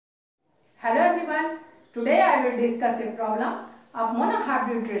Today I will discuss a problem of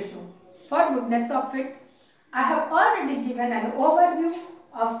monohybrid ratio. For goodness of it, I have already given an overview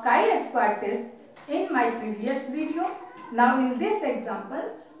of chi-square test in my previous video. Now in this example,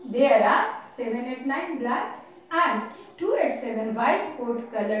 there are 789 black and 287 white coat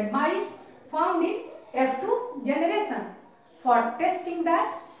colored mice found in F2 generation. For testing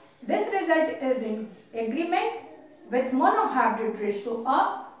that, this result is in agreement with monohybrid ratio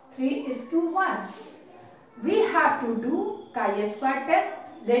of 3:1. We have to do chi-square test.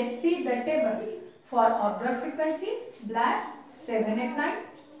 Let's see the table. For observed frequency, black 789,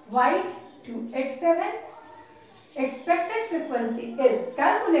 white 287. Expected frequency is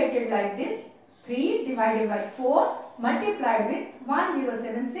calculated like this: 3 divided by 4 multiplied with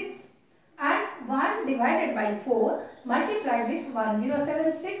 1076 and 1 divided by 4 multiplied with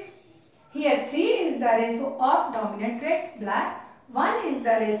 1076. Here 3 is the ratio of dominant trait black, 1 is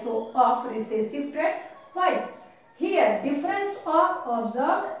the ratio of recessive trait white. Here difference of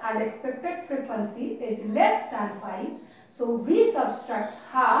observed and expected frequency is less than 5. So we subtract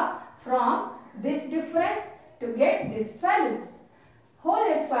half from this difference to get this value.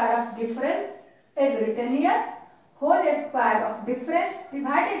 Whole square of difference is written here. Whole square of difference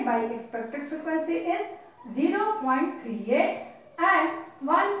divided by expected frequency is 0.38 and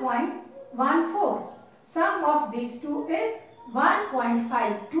 1.14. Sum of these two is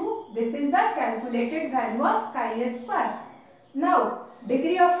 1.52. This is the calculated value of chi-square. Now,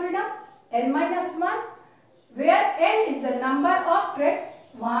 degree of freedom n-1, where n is the number of trait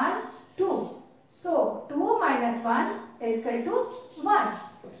 1, 2. So, 2 minus 1 is equal to 1.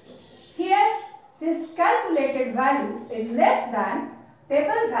 Here, since calculated value is less than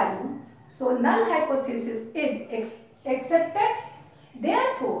table value, so null hypothesis is accepted.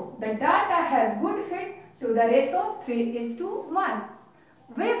 Therefore, the data has good fit to the ratio 3:1.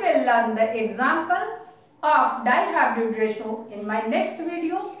 We will learn the example of dihybrid ratio in my next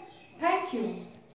video. Thank you.